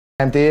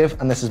I'm Dave,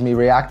 and this is me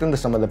reacting to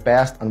some of the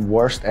best and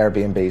worst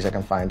Airbnbs I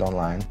can find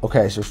online.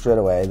 Okay, so straight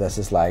away, this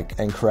is like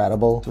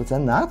incredible. So it's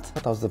in that?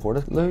 What does the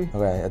𝗏𝗏𝗧𝗦?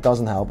 Okay, it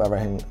doesn't help.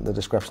 Everything, the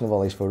description of all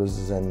these photos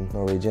is in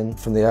Norwegian.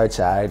 From the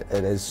outside,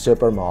 it is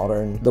super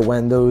modern. The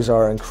windows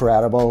are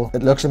incredible.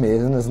 It looks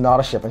amazing. It's not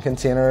a shipping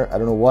container. I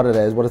don't know what it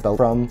is, what it's built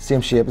from.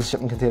 Same shape as a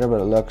shipping container, but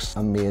it looks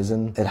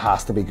amazing. It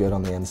has to be good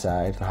on the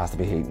inside. There has to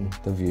be heating.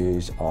 The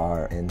views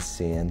are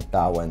insane.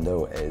 That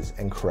window is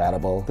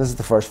incredible. This is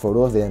the first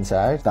photo of the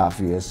inside. That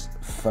view is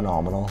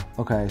phenomenal.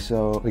 Okay,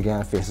 so again,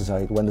 it faces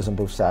out, windows on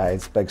both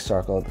sides, big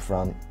circle at the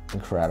front,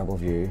 incredible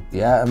view.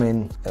 Yeah, I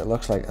mean, it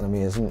looks like an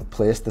amazing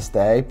place to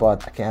stay,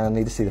 but again, I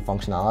need to see the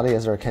functionality.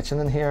 Is there a kitchen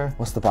in here?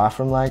 What's the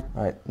bathroom like?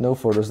 Right, no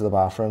photos of the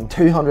bathroom.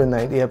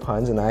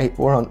 £298 a night,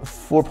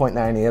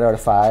 4.98 out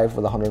of 5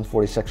 with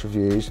 146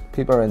 reviews.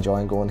 People are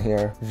enjoying going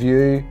here.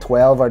 View,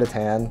 12 out of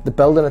 10. The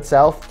building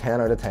itself,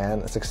 10 out of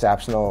 10. It's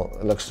exceptional.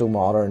 It looks so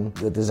modern.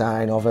 The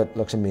design of it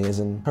looks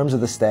amazing. In terms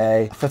of the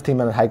stay, a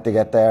 15-minute hike to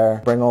get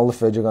there. Bring all the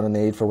food you're gonna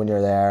need for when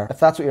you're there. If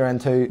that's what you're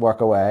into,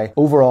 work away.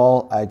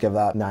 Overall, I'd give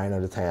that 9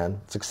 out of 10.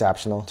 It's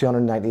exceptional.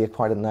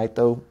 £298 a night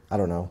though, I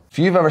don't know. If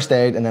you've ever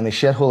stayed in any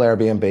shithole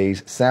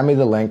Airbnbs, send me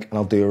the link and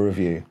I'll do a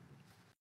review.